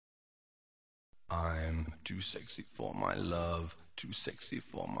I'm too sexy for my love, too sexy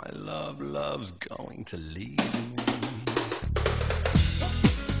for my love, love's going to leave me.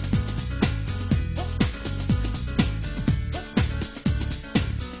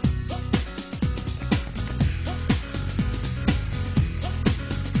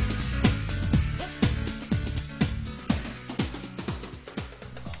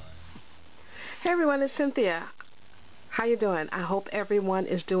 Hey everyone, it's Cynthia. How you doing? I hope everyone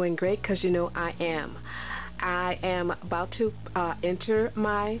is doing great, because you know I am. I am about to enter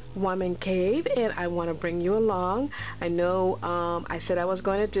my woman cave, and I want to bring you along. I know I said I was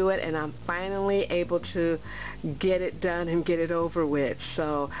going to do it, and I'm finally able to get it done and get it over with.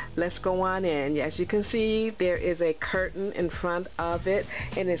 So let's go on in. As you can see, there is a curtain in front of it,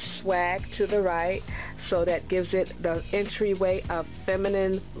 and it's swag to the right, so that gives it the entryway of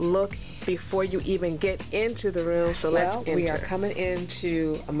feminine look before you even get into the room. So let's enter. We are coming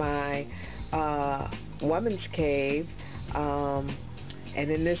into my woman's cave, and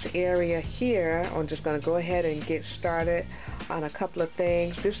in this area here, I'm just going to go ahead and get started on a couple of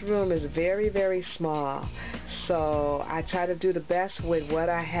things. This room is very, very small, so I try to do the best with what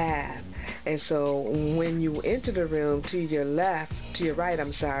I have. And so when you enter the room, to your right,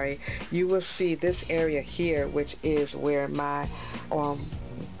 I'm sorry, you will see this area here, which is where my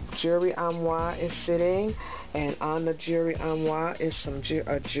jewelry armoire is sitting, and on the jewelry armoire is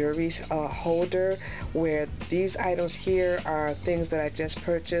a jewelry holder, where these items here are things that I just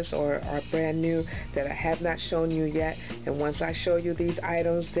purchased or are brand new that I have not shown you yet. And once I show you these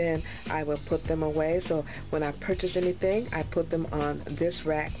items, then I will put them away. So when I purchase anything, I put them on this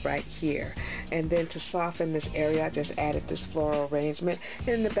rack right here. And then to soften this area, I just added this floral arrangement. And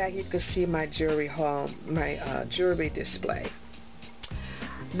in the back, you can see my jewelry jewelry display.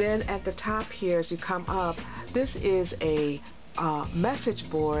 Then at the top here, as you come up, this is a message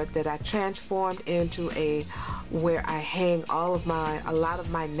board that I transformed into where I hang a lot of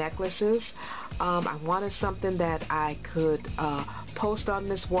my necklaces. I wanted something that I could post on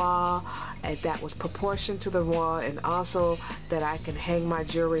this wall that was proportioned to the wall, and also that I can hang my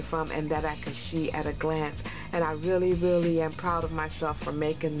jewelry from, and that I can see at a glance. And I really, really am proud of myself for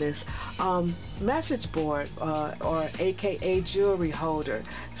making this message board, or aka jewelry holder.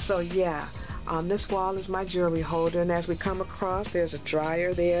 So yeah, on this wall is my jewelry holder, and as we come across, there's a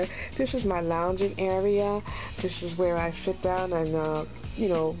dryer there. This is my lounging area. This is where I sit down and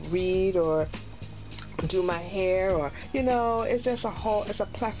read or do my hair, or it's just it's a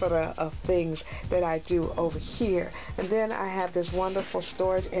plethora of things that I do over here. And then I have this wonderful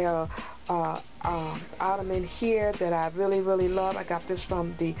storage area ottoman here that I really, really love. I got this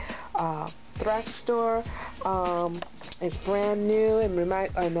from the thrift store. It's brand new, and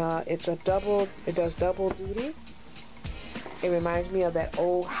it does double duty. It reminds me of that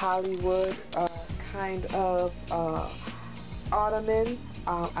old Hollywood kind of ottoman.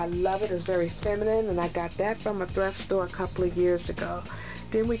 I love it. It's very feminine, and I got that from a thrift store a couple of years ago.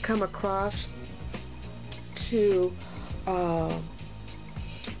 Then we come across to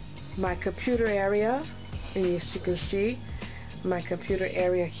my computer area, and as you can see, my computer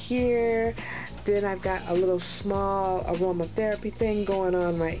area here. Then I've got a little small aromatherapy thing going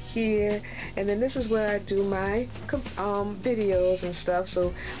on right here, and then this is where I do my videos and stuff.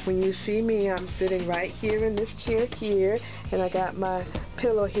 So when you see me, I'm sitting right here in this chair here, and I got my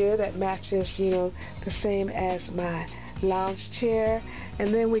pillow here that matches, the same as my lounge chair.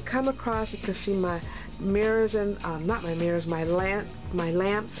 And then we come across, you can see my mirrors, and not my mirrors, my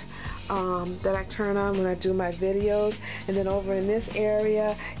lamps that I turn on when I do my videos. And then over in this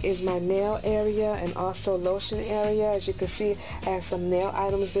area is my nail area and also lotion area. As you can see, I have some nail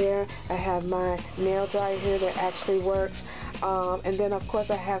items there. I have my nail dryer here that actually works. And then of course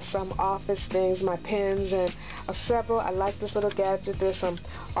I have some office things, my pens, and several. I like this little gadget. There's some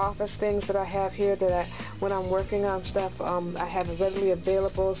office things that I have here that when I'm working on stuff, I have it readily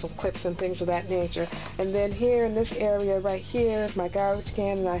available, some clips and things of that nature. And then here in this area right here is my garbage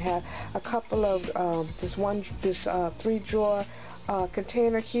can, and I have a couple of this 3-drawer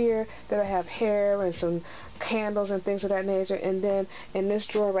container here that I have hair and some candles and things of that nature. And then in this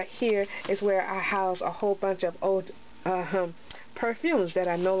drawer right here is where I house a whole bunch of old perfumes that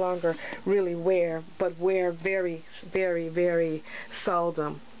I no longer really wear, but wear very, very, very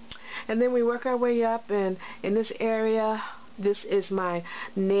seldom. And then we work our way up, and in this area This is my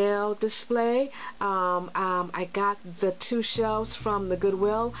nail display. I got the 2 shelves from the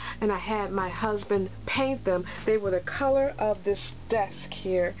Goodwill, and I had my husband paint them. They were the color of this desk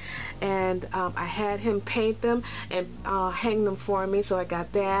here, and I had him paint them and hang them for me, so I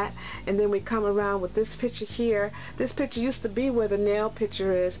got that. And then we come around with this picture here. This picture used to be where the nail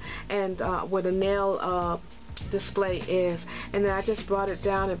picture is, and where the nail display is, and then I just brought it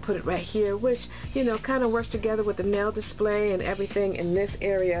down and put it right here, which, you know, kind of works together with the nail display, and everything in this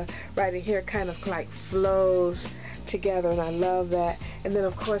area right in here kind of like flows together, and I love that. And then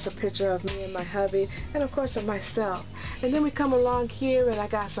of course a picture of me and my hubby, and of course of myself. And then we come along here, and I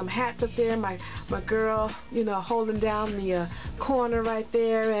got some hats up there, my girl, you know, holding down the corner right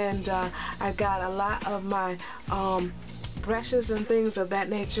there, and I got a lot of my brushes and things of that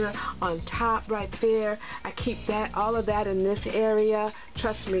nature on top right there. I keep that, all of that in this area.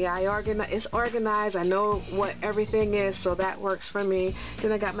 Trust me, it's organized. I know what everything is, so that works for me.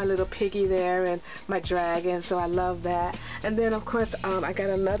 Then I got my little piggy there and my dragon, so I love that. And then of course I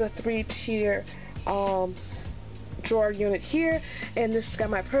got another 3-tier drawer unit here, and this has got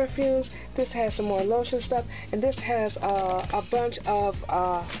my perfumes. This has some more lotion stuff, and this has a bunch of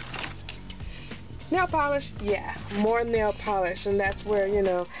nail polish. Yeah, more nail polish, and that's where, you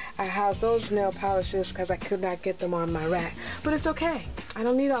know, I have those nail polishes because I could not get them on my rack. But it's okay, I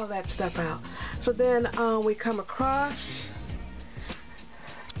don't need all that stuff out. So then we come across,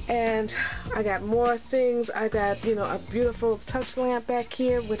 and I got more things. I got, you know, a beautiful touch lamp back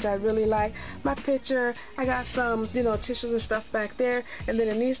here, which I really like. My picture, I got some, you know, tissues and stuff back there. And then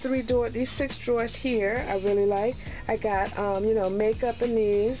in these 6 drawers here, I really like. I got, you know, makeup in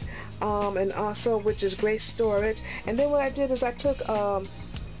these. And also, which is great storage. And then what I did is I took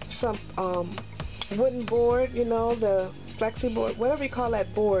some wooden board, you know, the flexi board, whatever you call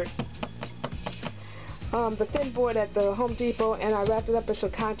that board, the thin board at the Home Depot, and I wrapped it up in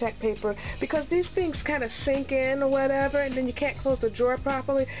some contact paper because these things kind of sink in or whatever, and then you can't close the drawer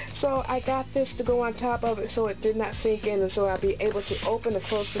properly. So I got this to go on top of it so it did not sink in, and so I'll be able to open and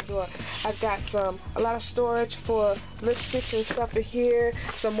close the drawer. I've got a lot of storage for lipsticks and stuff in here,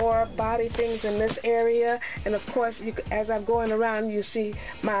 some more body things in this area, and of course, as I'm going around, you see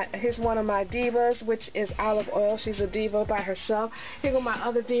here's one of my divas, which is Olive Oil. She's a diva by herself. Here go my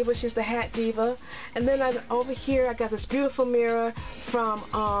other diva. She's the Hat Diva. And then over here I got this beautiful mirror from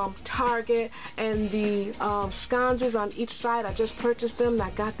Target, and the sconces on each side, I just purchased them, and I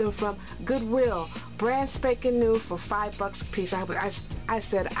got them from Goodwill, brand spanking new for $5 a piece. I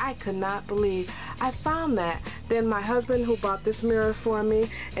said I could not believe I found that. Then my husband, who bought this mirror for me,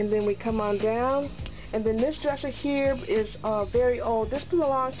 and then we come on down, and then this dresser here is very old. This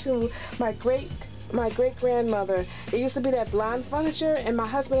belonged to my great-grandmother. It used to be that blonde furniture, and my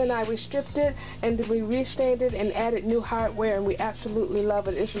husband and I, we stripped it and we restained it and added new hardware, and we absolutely love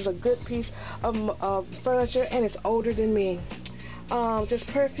it. This is a good piece of furniture, and it's older than me. Just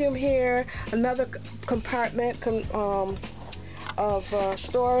perfume here, another compartment of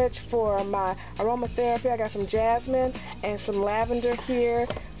storage for my aromatherapy. I got some jasmine and some lavender here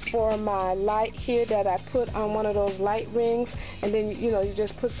for my light here that I put on one of those light rings, and then you know, you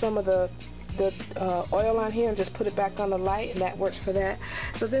just put some of the oil on here and just put it back on the light, and that works for that.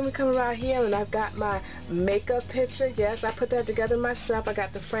 So then we come around here, and I've got my makeup picture. Yes, I put that together myself. I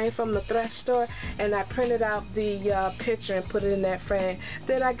got the frame from the thrift store, and I printed out the picture and put it in that frame.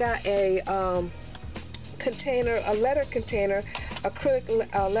 Then I got a container, a letter container, acrylic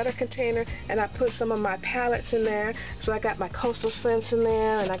letter container, and I put some of my palettes in there. So I got my Coastal Scents in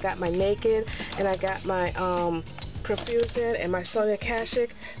there, and I got my Naked, and I got my Profusion and my Sonia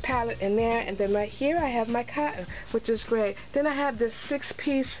Kashuk palette in there, and then right here I have my cotton, which is great. Then I have this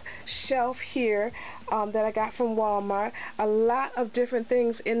 6-piece shelf here that I got from Walmart. A lot of different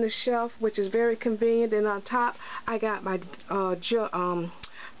things in the shelf, which is very convenient. And on top I got my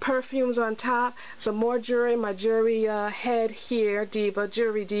perfumes on top, some more jewelry, my jewelry head here, Diva,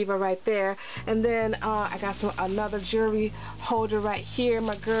 Jewelry Diva right there, and then I got another jewelry holder right here,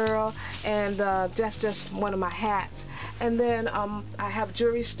 my girl, and that's just one of my hats. And then I have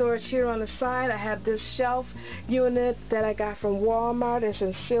jewelry storage here on the side. I have this shelf unit that I got from Walmart. It's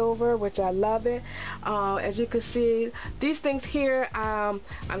in silver, which I love it. As you can see, these things here I'm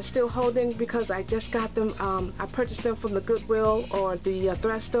still holding because I just got them. I purchased them from the Goodwill or the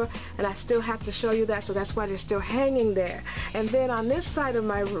thrift store, and I still have to show you that, so that's why they're still hanging there. And then on this side of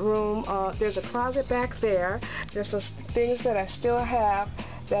my room, there's a closet back there. There's some things that I still have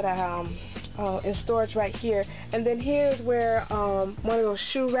that in storage right here. And then here's where one of those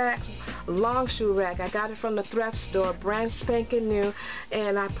shoe racks, long shoe rack. I got it from the thrift store, brand spanking new,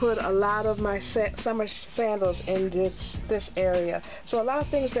 and I put a lot of my summer sandals in this area. So a lot of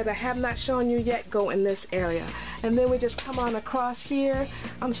things that I have not shown you yet go in this area. And then we just come on across here.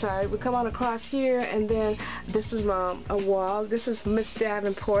 We come on across here, and then this is a wall. This is Miss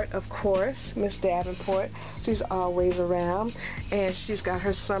Davenport, of course. Miss Davenport. She's always around, and she's got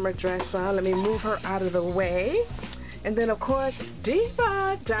her summer dress on. Let me move her out of the way. And then, of course,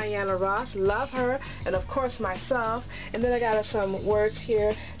 Diva, Diana Ross, love her, and of course myself. And then I got some words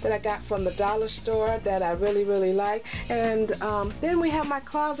here that I got from the dollar store that I really, really like. And then we have my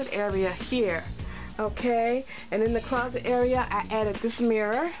closet area here. Okay, and in the closet area I added this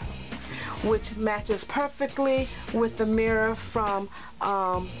mirror, which matches perfectly with the mirror from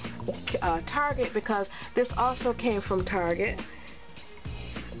Target, because this also came from Target.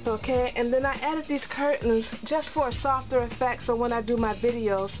 Okay, and then I added these curtains just for a softer effect, so when I do my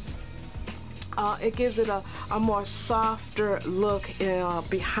videos it gives it a more softer look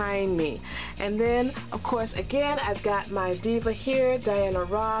behind me. And then, of course, again, I've got my diva here, Diana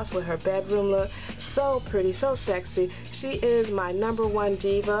Ross, with her bedroom look. So pretty, so sexy. She is my #1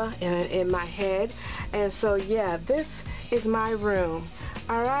 diva in my head. And so, yeah, this is my room.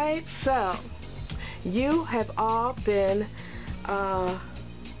 All right, so you have all been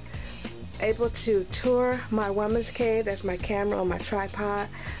able to tour my woman's cave. That's my camera on my tripod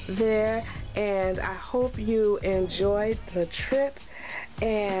there. And I hope you enjoyed the trip.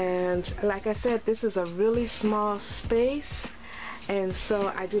 And like I said, this is a really small space, and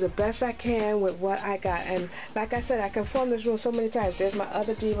so I do the best I can with what I got. And like I said, I can film this room so many times. There's my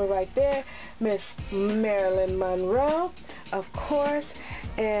other diva right there, Miss Marilyn Monroe, of course.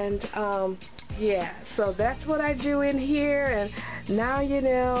 And yeah, so that's what I do in here. And now you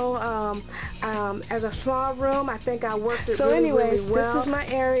know, as a small room, I think I worked it really well. This is my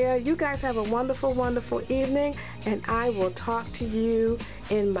area. You guys have a wonderful, wonderful evening, and I will talk to you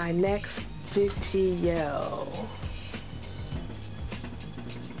in my next video.